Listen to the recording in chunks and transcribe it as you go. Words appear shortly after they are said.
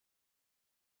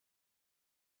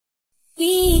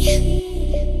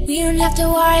We don't have to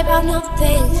worry about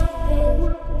nothing.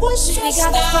 We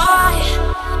got the fire,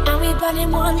 and we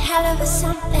burning one hell of a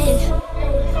something.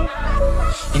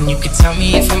 And you can tell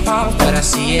me if I'm off, but I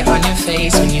see it on your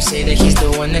face when you say that he's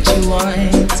the one that you want.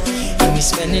 And you're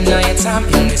spending all your time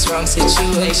in this wrong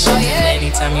situation. And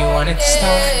anytime you want it to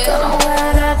stop, gonna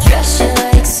wear that dress you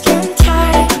like, skin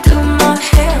tight. Do my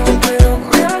hair real,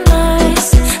 real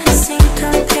nice. And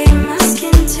syncopate my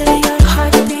skin to your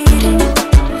heart beating.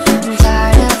 I'm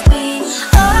tired of being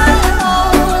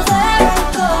oh, there it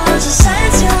goes. The sign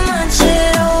too much,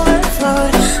 it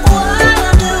overflowed. What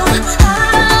I do, I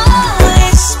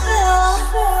always spill.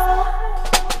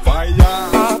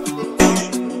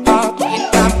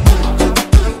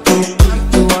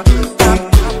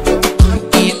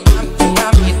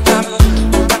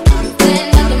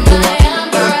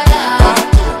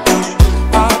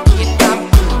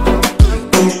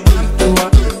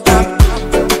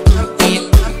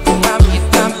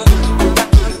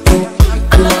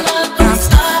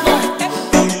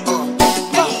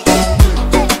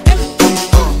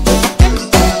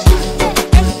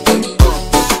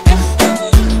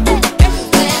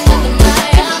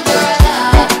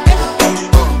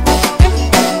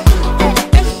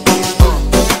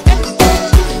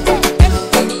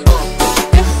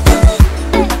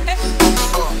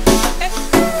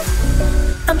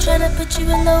 Put you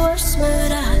in the worst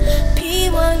mood,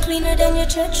 P1 cleaner than your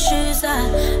church shoes,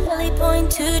 really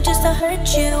 .2 just to hurt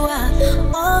you,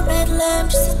 all red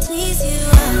lamp just to tease you,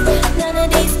 none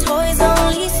of these toys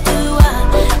on lease do,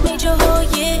 made your whole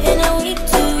year in a week.